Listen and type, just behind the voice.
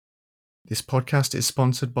This podcast is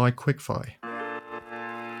sponsored by Quickfi.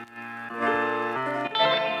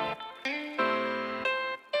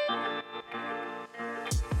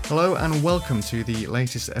 Hello and welcome to the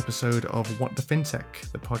latest episode of What the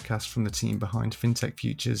FinTech, the podcast from the team behind FinTech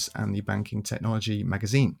Futures and the Banking Technology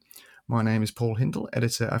magazine. My name is Paul Hindle,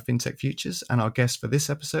 editor at FinTech Futures, and our guest for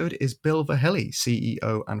this episode is Bill Verhelyi,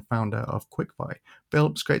 CEO and founder of Quickfi.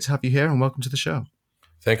 Bill, it's great to have you here and welcome to the show.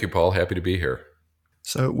 Thank you, Paul. Happy to be here.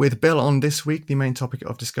 So with Bill on this week, the main topic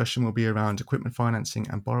of discussion will be around equipment financing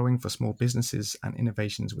and borrowing for small businesses and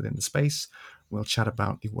innovations within the space. We'll chat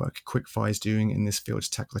about the work Quickfi is doing in this field to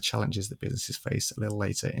tackle the challenges that businesses face a little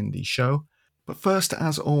later in the show. But first,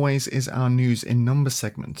 as always, is our News in Numbers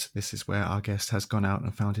segment. This is where our guest has gone out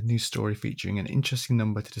and found a news story featuring an interesting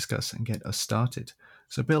number to discuss and get us started.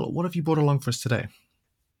 So Bill, what have you brought along for us today?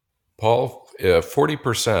 Paul,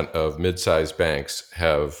 40% of mid-sized banks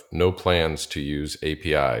have no plans to use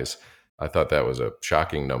APIs. I thought that was a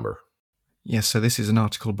shocking number. Yes, so this is an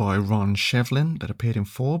article by Ron Shevlin that appeared in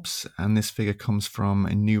Forbes, and this figure comes from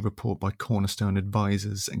a new report by Cornerstone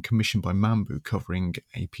Advisors and commissioned by Mambu covering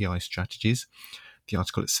API strategies. The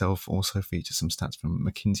article itself also features some stats from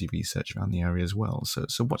McKinsey research around the area as well.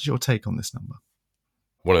 So what's your take on this number?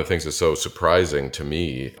 One of the things that's so surprising to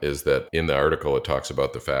me is that in the article, it talks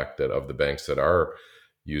about the fact that of the banks that are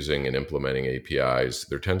using and implementing APIs,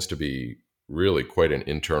 there tends to be really quite an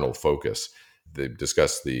internal focus. They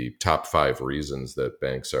discuss the top 5 reasons that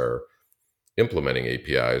banks are implementing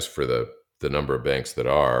APIs for the number of banks that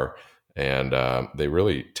are. And they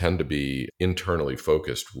really tend to be internally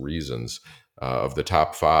focused reasons. Of the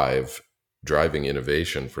top 5, driving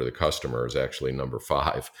innovation for the customer is actually number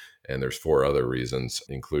 5. And there's 4 other reasons,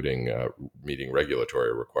 including meeting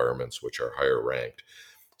regulatory requirements, which are higher ranked.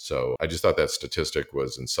 So I just thought that statistic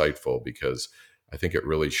was insightful because I think it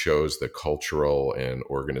really shows the cultural and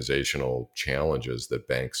organizational challenges that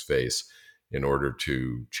banks face in order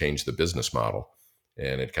to change the business model.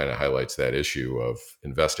 And it kind of highlights that issue of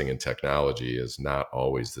investing in technology is not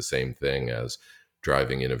always the same thing as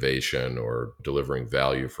driving innovation or delivering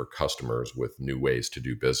value for customers with new ways to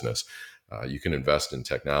do business. You can invest in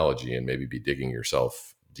technology and maybe be digging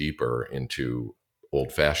yourself deeper into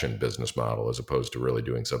old-fashioned business model as opposed to really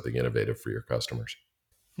doing something innovative for your customers.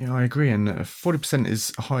 Yeah, I agree. And 40%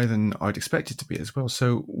 is higher than I'd expect it to be as well.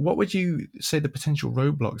 So what would you say the potential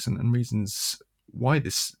roadblocks and reasons why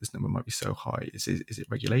this number might be so high? Is it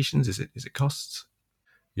regulations? Is it costs?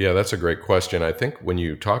 Yeah, that's a great question. I think when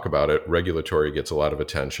you talk about it, regulatory gets a lot of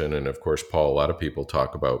attention. And of course, Paul, a lot of people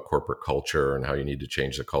talk about corporate culture and how you need to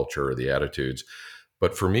change the culture or the attitudes.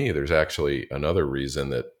 But for me, there's actually another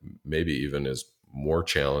reason that maybe even is more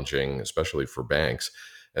challenging, especially for banks,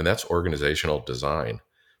 and that's organizational design.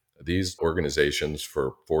 These organizations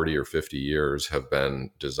for 40 or 50 years have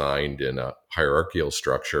been designed in a hierarchical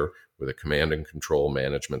structure with a command and control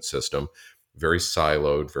management system, very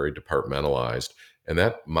siloed, very departmentalized. And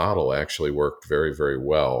that model actually worked very, very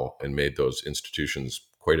well and made those institutions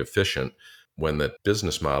quite efficient when the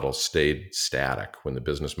business model stayed static, when the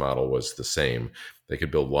business model was the same. They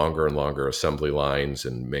could build longer and longer assembly lines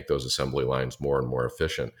and make those assembly lines more and more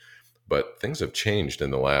efficient. But things have changed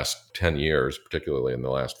in the last 10 years, particularly in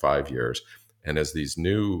the last 5 years. And as these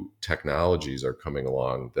new technologies are coming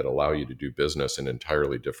along that allow you to do business in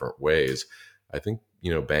entirely different ways, I think,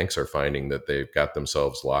 banks are finding that they've got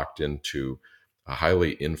themselves locked into a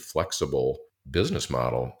highly inflexible business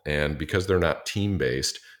model. And because they're not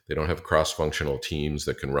team-based, they don't have cross-functional teams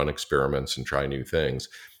that can run experiments and try new things.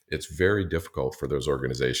 It's very difficult for those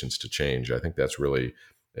organizations to change. I think that's really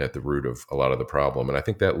at the root of a lot of the problem. And I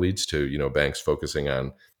think that leads to, banks focusing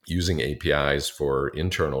on using APIs for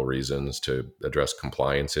internal reasons to address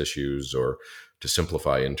compliance issues or to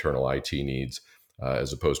simplify internal IT needs,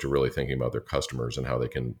 as opposed to really thinking about their customers and how they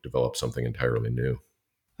can develop something entirely new.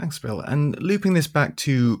 Thanks, Bill. And looping this back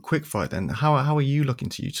to Quickfi then, how are you looking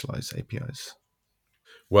to utilize APIs?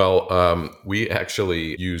 Well, we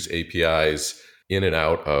actually use APIs in and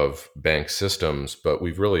out of bank systems, but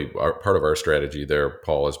part of our strategy there,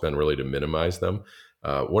 Paul, has been really to minimize them.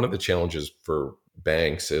 One of the challenges for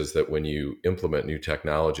banks is that when you implement new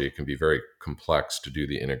technology, it can be very complex to do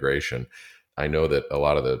the integration. I know that a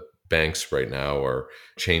lot of the banks right now are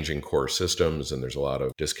changing core systems, and there's a lot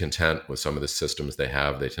of discontent with some of the systems they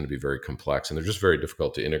have. They tend to be very complex, and they're just very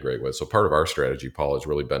difficult to integrate with. So part of our strategy, Paul, has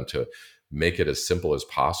really been to make it as simple as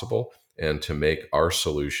possible and to make our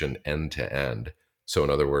solution end to end. So in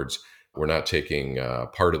other words, we're not taking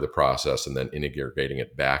part of the process and then integrating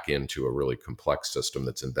it back into a really complex system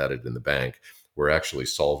that's embedded in the bank. we're actually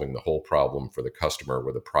solving the whole problem for the customer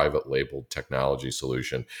with a private labeled technology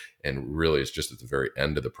solution. And really, it's just at the very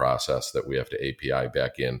end of the process that we have to API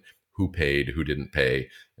back in who paid, who didn't pay,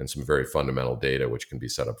 and some very fundamental data, which can be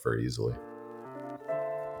set up very easily.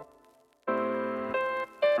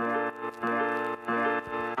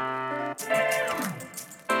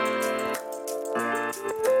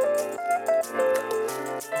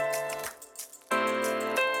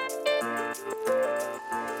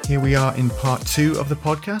 Here we are in part 2 of the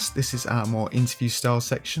podcast. This is our more interview style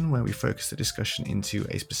section where we focus the discussion into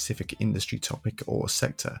a specific industry topic or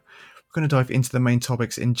sector. We're going to dive into the main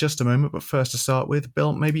topics in just a moment, but first to start with,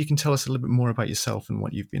 Bill, maybe you can tell us a little bit more about yourself and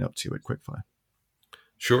what you've been up to at Quickfi.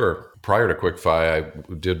 Sure. Prior to Quickfi,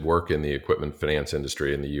 I did work in the equipment finance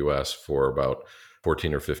industry in the US for about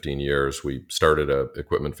 14 or 15 years. We started an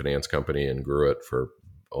equipment finance company and grew it for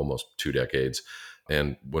almost 2 decades.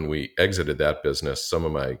 And when we exited that business, some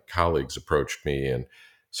of my colleagues approached me and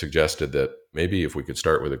suggested that maybe if we could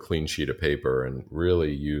start with a clean sheet of paper and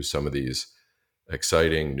really use some of these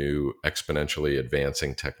exciting, new, exponentially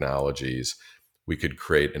advancing technologies, we could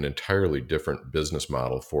create an entirely different business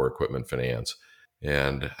model for equipment finance.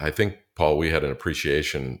 And I think, Paul, we had an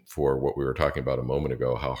appreciation for what we were talking about a moment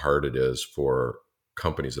ago, how hard it is for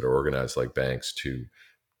companies that are organized like banks to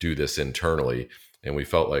do this internally. And we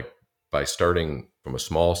felt like by starting from a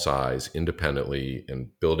small size independently and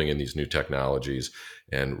building in these new technologies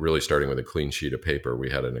and really starting with a clean sheet of paper,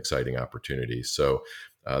 we had an exciting opportunity. So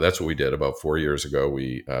that's what we did. About 4 years ago,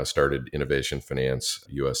 we started Innovation Finance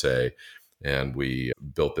USA, and we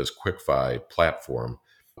built this Quickfi platform,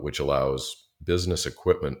 which allows business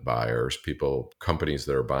equipment buyers, companies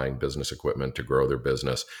that are buying business equipment to grow their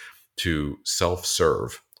business, to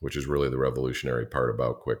self-serve, which is really the revolutionary part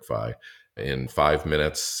about Quickfi. In 5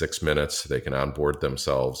 minutes, 6 minutes, they can onboard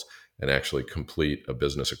themselves and actually complete a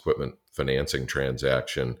business equipment financing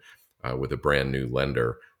transaction with a brand new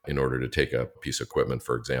lender in order to take a piece of equipment,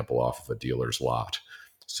 for example, off of a dealer's lot.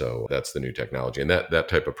 So that's the new technology. And that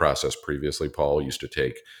type of process previously, Paul, used to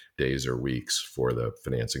take days or weeks for the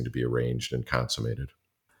financing to be arranged and consummated.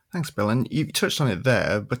 Thanks, Bill. And you touched on it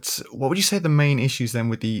there, but what would you say the main issues then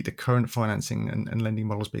with the current financing and lending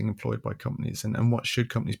models being employed by companies, and what should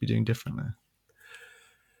companies be doing differently?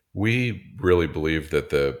 We really believe that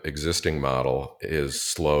the existing model is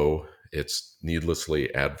slow, it's needlessly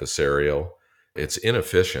adversarial, it's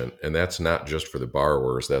inefficient, and that's not just for the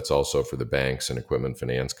borrowers, that's also for the banks and equipment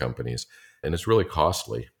finance companies, and it's really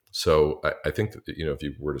costly. So I think that, if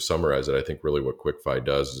you were to summarize it, I think really what Quickfi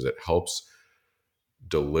does is it helps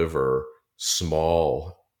deliver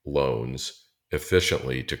small loans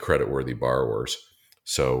efficiently to creditworthy borrowers.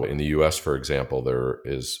 So in the US, for example, there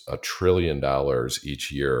is $1 trillion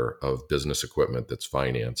each year of business equipment that's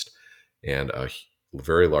financed. And a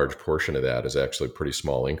very large portion of that is actually pretty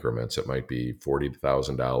small increments. It might be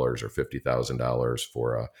 $40,000 or $50,000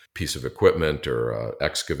 for a piece of equipment or an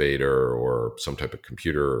excavator or some type of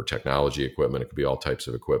computer or technology equipment. It could be all types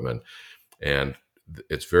of equipment. And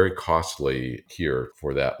it's very costly here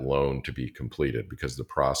for that loan to be completed because the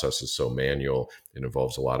process is so manual. It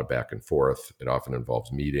involves a lot of back and forth. It often involves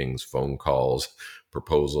meetings, phone calls,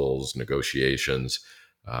 proposals, negotiations.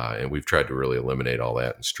 And we've tried to really eliminate all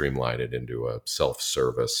that and streamline it into a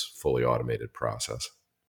self-service, fully automated process.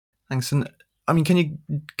 Thanks. And can you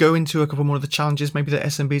go into a couple more of the challenges maybe that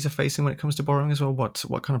SMBs are facing when it comes to borrowing as well?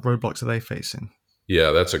 What kind of roadblocks are they facing?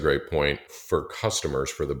 Yeah, that's a great point. For customers,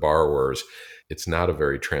 for the borrowers, it's not a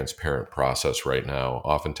very transparent process right now.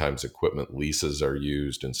 Oftentimes, equipment leases are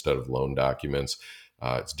used instead of loan documents.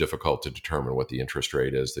 It's difficult to determine what the interest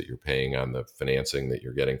rate is that you're paying on the financing that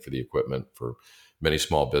you're getting for the equipment. For many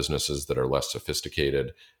small businesses that are less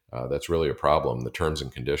sophisticated, that's really a problem. The terms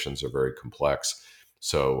and conditions are very complex.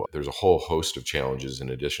 So there's a whole host of challenges in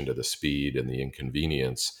addition to the speed and the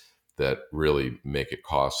inconvenience that really make it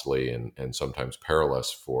costly and sometimes perilous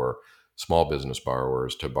for small business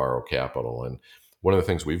borrowers to borrow capital. And one of the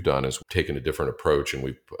things we've done is we've taken a different approach, and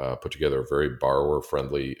we've put together a very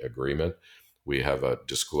borrower-friendly agreement. We have a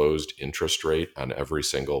disclosed interest rate on every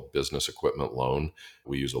single business equipment loan.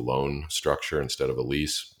 We use a loan structure instead of a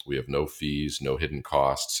lease. We have no fees, no hidden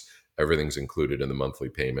costs. Everything's included in the monthly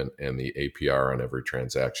payment, and the APR on every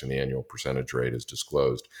transaction, the annual percentage rate, is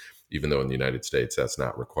disclosed, even though in the United States that's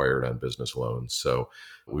not required on business loans. So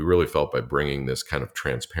we really felt by bringing this kind of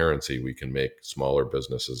transparency, we can make smaller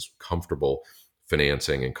businesses comfortable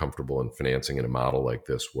financing and comfortable in financing in a model like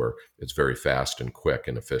this where it's very fast and quick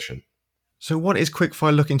and efficient. So what is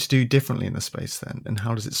Quickfi looking to do differently in the space then, and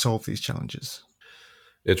how does it solve these challenges?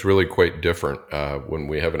 It's really quite different. When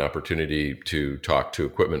we have an opportunity to talk to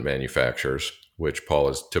equipment manufacturers, which, Paul,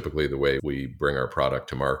 is typically the way we bring our product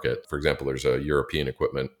to market. For example, there's a European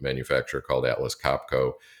equipment manufacturer called Atlas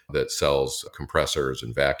Copco that sells compressors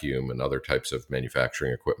and vacuum and other types of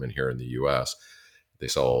manufacturing equipment here in the US. They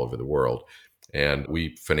sell all over the world. And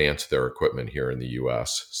we finance their equipment here in the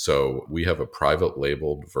US. So we have a private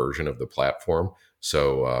labeled version of the platform.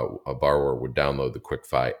 So a borrower would download the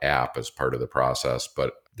QuickFi app as part of the process,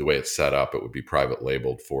 but the way it's set up, it would be private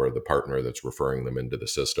labeled for the partner that's referring them into the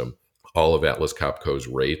system. All of Atlas Copco's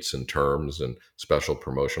rates and terms and special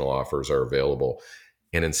promotional offers are available.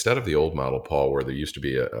 And instead of the old model, Paul, where there used to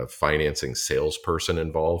be a financing salesperson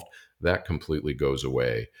involved, that completely goes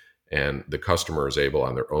away. And the customer is able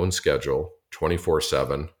on their own schedule,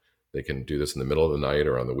 24/7. They can do this in the middle of the night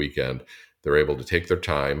or on the weekend. They're able to take their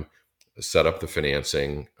time, set up the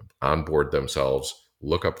financing, onboard themselves,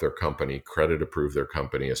 look up their company, credit approve their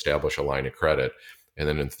company, establish a line of credit. And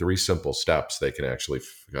then in 3 simple steps, they can actually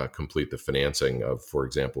complete the financing of, for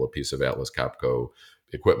example, a piece of Atlas Copco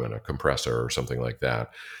equipment, a compressor or something like that.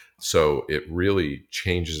 So it really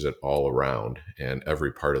changes it all around, and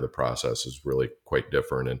every part of the process is really quite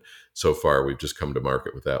different. And so far, we've just come to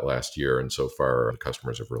market with that last year, and so far,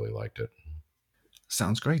 customers have really liked it.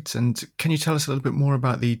 Sounds great. And can you tell us a little bit more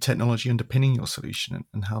about the technology underpinning your solution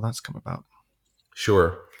and how that's come about?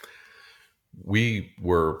 Sure. We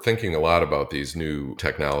were thinking a lot about these new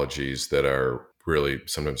technologies that are really,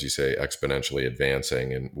 sometimes you say, exponentially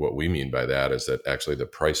advancing. And what we mean by that is that actually the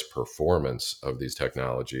price performance of these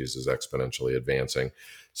technologies is exponentially advancing.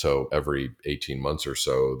 So every 18 months or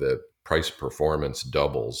so, the price performance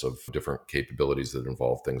doubles of different capabilities that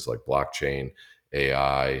involve things like blockchain,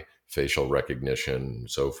 AI, facial recognition,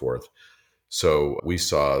 so forth. So we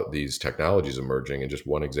saw these technologies emerging, and just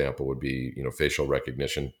one example would be, facial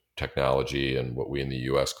recognition technology and what we in the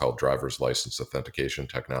US call driver's license authentication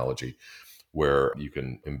technology, where you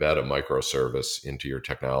can embed a microservice into your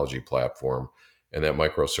technology platform, and that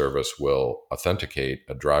microservice will authenticate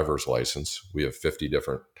a driver's license. We have 50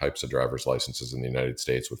 different types of driver's licenses in the United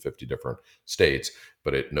States with 50 different states,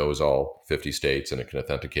 but it knows all 50 states and it can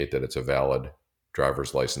authenticate that it's a valid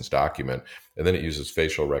driver's license document. And then it uses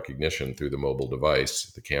facial recognition through the mobile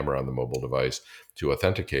device, the camera on the mobile device, to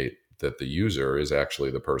authenticate that the user is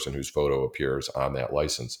actually the person whose photo appears on that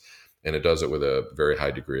license. And it does it with a very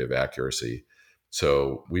high degree of accuracy.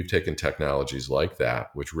 So we've taken technologies like that,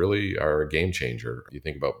 which really are a game changer. You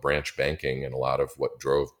think about branch banking, and a lot of what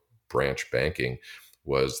drove branch banking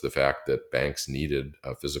was the fact that banks needed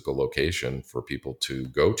a physical location for people to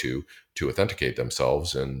go to authenticate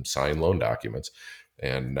themselves and sign loan documents.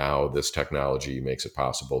 And now this technology makes it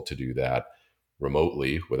possible to do that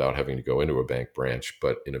remotely without having to go into a bank branch,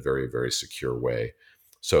 but in a very, very secure way.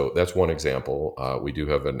 So that's one example. We do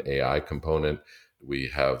have an AI component. We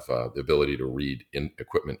have the ability to read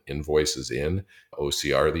equipment invoices in,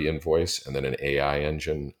 OCR the invoice, and then an AI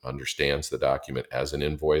engine understands the document as an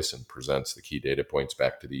invoice and presents the key data points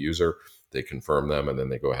back to the user. They confirm them, and then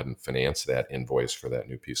they go ahead and finance that invoice for that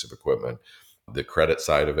new piece of equipment. The credit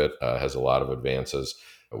side of it has a lot of advances.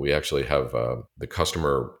 We actually have the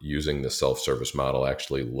customer using the self-service model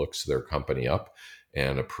actually looks their company up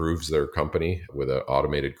and approves their company with an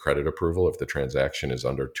automated credit approval if the transaction is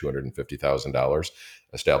under $250,000,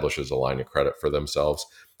 establishes a line of credit for themselves.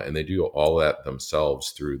 And they do all that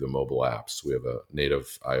themselves through the mobile apps. We have a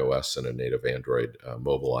native iOS and a native Android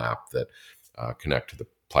mobile app that connect to the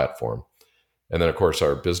platform. And then, of course,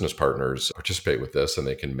 our business partners participate with this, and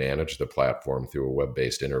they can manage the platform through a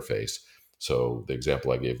web-based interface. So the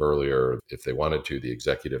example I gave earlier, if they wanted to, the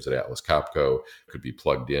executives at Atlas Copco could be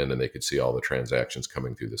plugged in and they could see all the transactions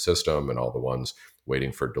coming through the system and all the ones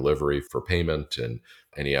waiting for delivery for payment, and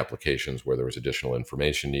any applications where there was additional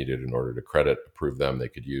information needed in order to credit approve them. They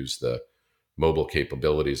could use the mobile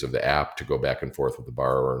capabilities of the app to go back and forth with the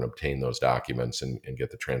borrower and obtain those documents and get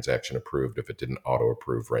the transaction approved if it didn't auto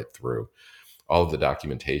approve right through. All of the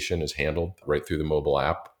documentation is handled right through the mobile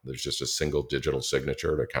app. There's just a single digital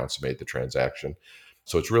signature to consummate the transaction.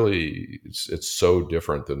 So it's so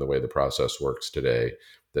different than the way the process works today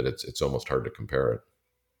that it's almost hard to compare it.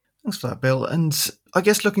 Thanks for that, Bill. And I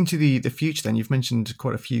guess looking to the future then, you've mentioned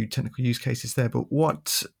quite a few technical use cases there, but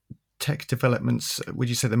what tech developments would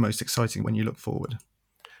you say the most exciting when you look forward?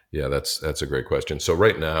 Yeah, that's a great question. So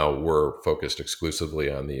right now we're focused exclusively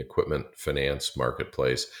on the equipment finance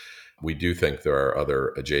marketplace. We do think there are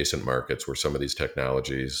other adjacent markets where some of these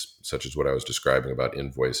technologies, such as what I was describing about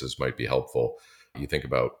invoices, might be helpful. You think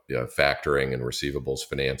about factoring and receivables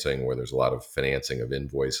financing, where there's a lot of financing of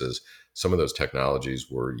invoices. Some of those technologies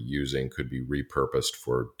we're using could be repurposed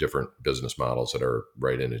for different business models that are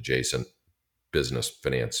right in adjacent business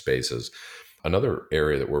finance spaces. Another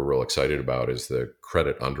area that we're real excited about is the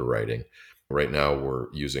credit underwriting. Right now,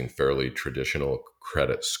 we're using fairly traditional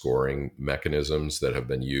credit scoring mechanisms that have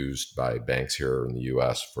been used by banks here in the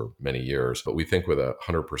US for many years. But we think with a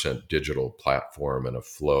 100% digital platform and a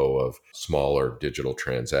flow of smaller digital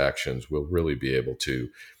transactions, we'll really be able to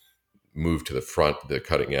move to the front, the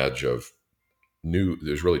cutting edge of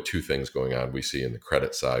there's really two things going on we see in the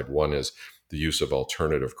credit side. One is the use of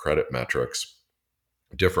alternative credit metrics,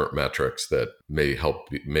 different metrics that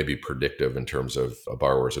may be predictive in terms of a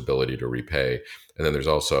borrower's ability to repay. And then there's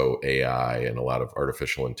also AI and a lot of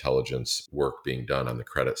artificial intelligence work being done on the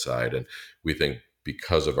credit side. And we think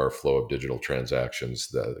because of our flow of digital transactions,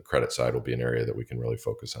 the credit side will be an area that we can really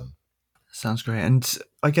focus on. Sounds great. And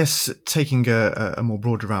I guess taking a more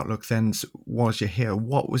broader outlook then, whilst you're here,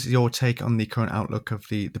 what was your take on the current outlook of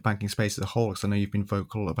the banking space as a whole? Because I know you've been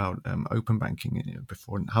vocal about open banking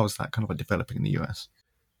before. And how is that kind of developing in the US?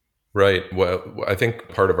 Right. Well, I think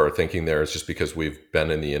part of our thinking there is just because we've been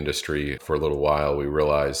in the industry for a little while, we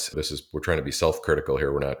realize we're trying to be self-critical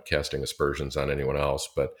here. We're not casting aspersions on anyone else,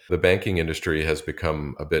 but the banking industry has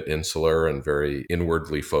become a bit insular and very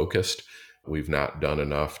inwardly focused. We've not done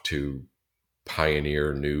enough to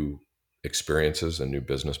pioneer new experiences and new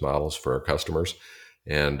business models for our customers.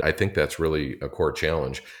 And I think that's really a core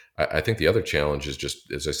challenge. I think the other challenge is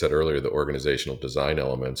just, as I said earlier, the organizational design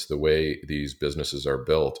elements, the way these businesses are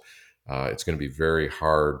built. It's going to be very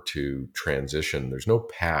hard to transition. There's no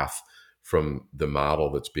path from the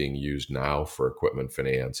model that's being used now for equipment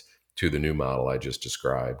finance to the new model I just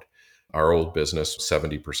described. Our old business,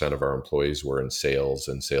 70% of our employees were in sales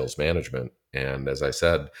and sales management. And as I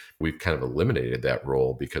said, we've kind of eliminated that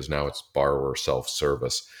role because now it's borrower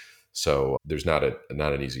self-service. So there's not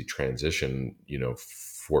an easy transition,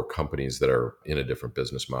 for companies that are in a different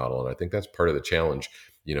business model. And I think that's part of the challenge,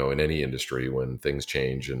 in any industry when things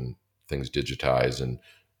change and things digitize and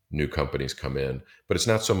new companies come in. But it's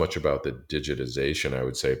not so much about the digitization, I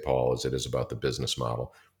would say, Paul, as it is about the business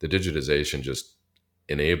model. The digitization just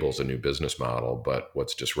enables a new business model, but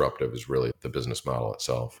what's disruptive is really the business model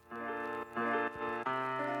itself.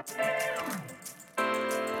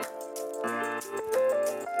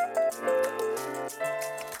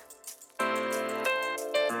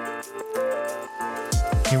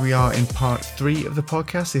 Here we are in part 3 of the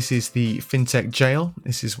podcast. This is the FinTech Jail.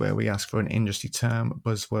 This is where we ask for an industry term,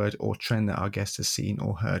 buzzword, or trend that our guest has seen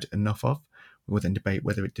or heard enough of. We will then debate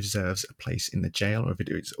whether it deserves a place in the jail, or if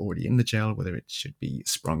it's already in the jail, whether it should be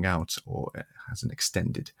sprung out or has an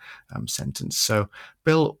extended sentence. So,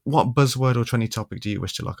 Bill, what buzzword or trendy topic do you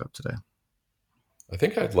wish to lock up today? I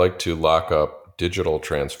think I'd like to lock up digital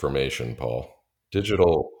transformation, Paul.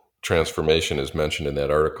 Digital transformation is mentioned in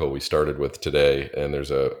that article we started with today. And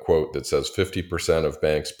there's a quote that says 50% of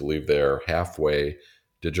banks believe they are halfway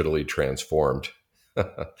digitally transformed.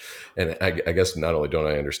 And I guess not only don't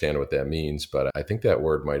I understand what that means, but I think that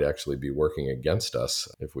word might actually be working against us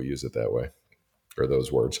if we use it that way, or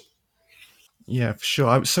those words. Yeah, for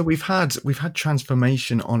sure. So we've had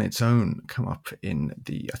transformation on its own come up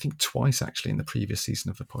I think twice actually in the previous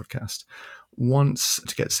season of the podcast. Once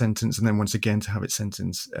to get sentenced, and then once again to have its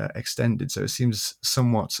sentence extended. So it seems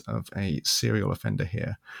somewhat of a serial offender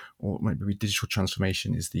here, or maybe digital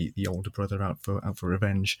transformation is the older brother out for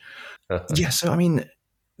revenge. Yeah. So I mean,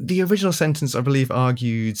 the original sentence I believe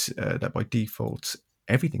argued that by default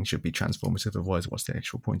everything should be transformative, otherwise what's the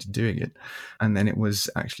actual point of doing it? And then it was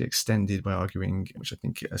actually extended by arguing, which I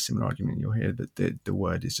think a similar argument you'll hear, that the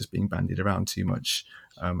word is just being bandied around too much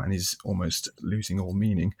and is almost losing all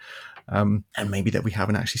meaning. And maybe that we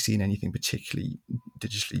haven't actually seen anything particularly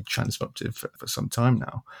digitally transformative for some time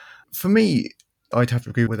now. For me, I'd have to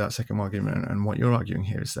agree with that second argument, and what you're arguing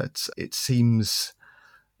here is that it seems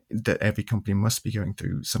that every company must be going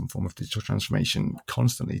through some form of digital transformation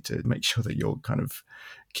constantly to make sure that you're kind of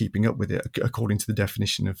keeping up with it according to the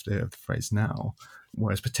definition of the phrase now,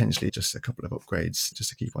 whereas potentially just a couple of upgrades just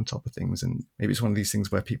to keep on top of things. And maybe it's one of these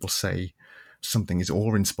things where people say something is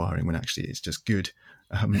awe-inspiring when actually it's just good.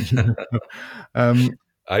 I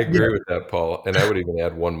agree with that, Paul. And I would even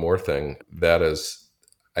add one more thing. That is,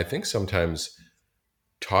 I think sometimes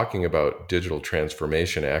talking about digital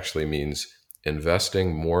transformation actually means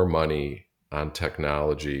investing more money on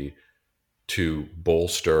technology to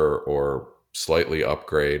bolster or slightly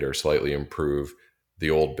upgrade or slightly improve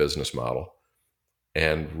the old business model.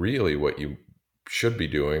 And really what you should be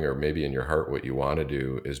doing, or maybe in your heart what you want to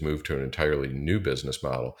do, is move to an entirely new business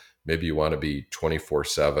model. Maybe you want to be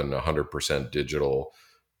 24/7, 100% digital,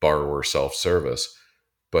 borrower self-service.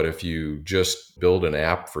 But if you just build an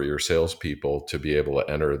app for your salespeople to be able to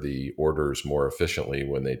enter the orders more efficiently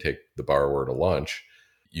when they take the borrower to lunch,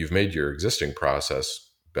 you've made your existing process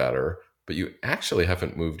better, but you actually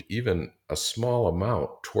haven't moved even a small amount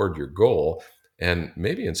toward your goal. And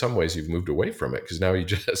maybe in some ways you've moved away from it because now you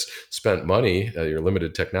just spent money, your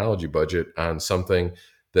limited technology budget, on something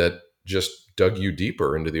that just dug you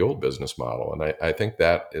deeper into the old business model. And I think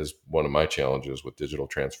that is one of my challenges with digital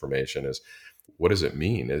transformation is, what does it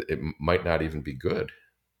mean? It might not even be good.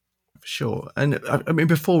 Sure. And I mean,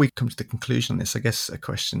 before we come to the conclusion on this, I guess a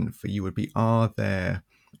question for you would be, are there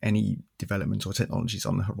any developments or technologies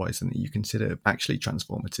on the horizon that you consider actually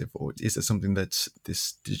transformative? Or is there something that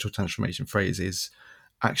this digital transformation phrase is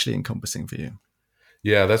actually encompassing for you?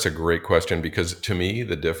 Yeah, that's a great question because to me,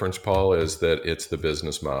 the difference, Paul, is that it's the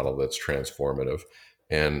business model that's transformative.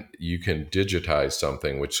 And you can digitize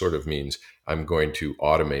something, which sort of means I'm going to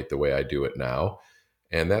automate the way I do it now.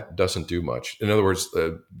 And that doesn't do much. In other words,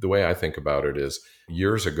 the way I think about it is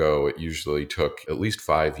years ago, it usually took at least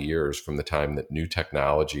 5 years from the time that new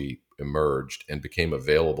technology emerged and became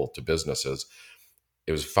available to businesses.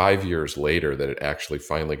 It was 5 years later that it actually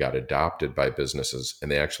finally got adopted by businesses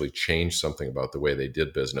and they actually changed something about the way they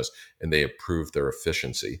did business and they improved their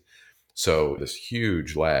efficiency. So this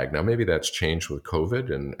huge lag. Now, maybe that's changed with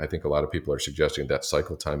COVID. And I think a lot of people are suggesting that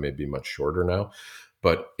cycle time may be much shorter now.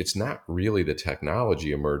 But it's not really the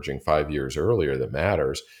technology emerging 5 years earlier that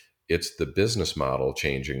matters. It's the business model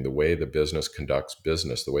changing, the way the business conducts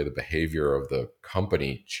business, the way the behavior of the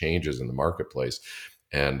company changes in the marketplace.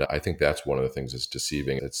 And I think that's one of the things that's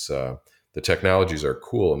deceiving. It's the technologies are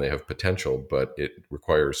cool and they have potential, but it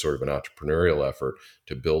requires sort of an entrepreneurial effort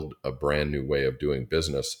to build a brand new way of doing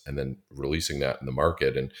business and then releasing that in the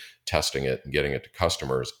market and testing it and getting it to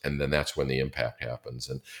customers. And then that's when the impact happens.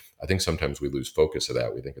 And I think sometimes we lose focus of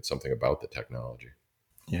that. We think it's something about the technology.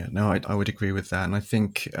 Yeah, no, I would agree with that. And I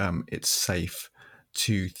think it's safe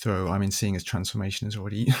to throw, I mean, seeing as transformation has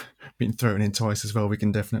already been thrown in twice as well, we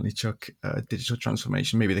can definitely chuck digital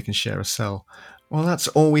transformation. Maybe they can share a cell. Well, that's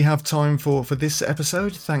all we have time for this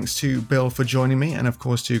episode. Thanks to Bill for joining me, and of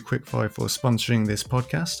course to Quickfire for sponsoring this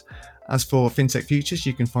podcast. As for FinTech Futures,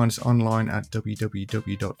 you can find us online at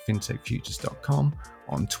www.fintechfutures.com,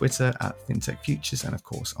 on Twitter at FinTech Futures, and of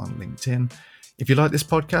course on LinkedIn. If you like this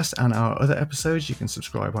podcast and our other episodes, you can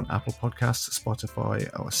subscribe on Apple Podcasts, Spotify,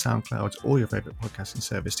 or SoundCloud, or your favorite podcasting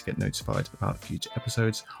service to get notified about future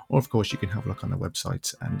episodes. Or, of course, you can have a look on the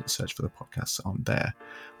website and search for the podcasts on there.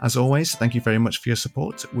 As always, thank you very much for your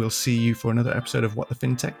support. We'll see you for another episode of What the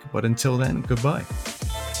FinTech. But until then, goodbye.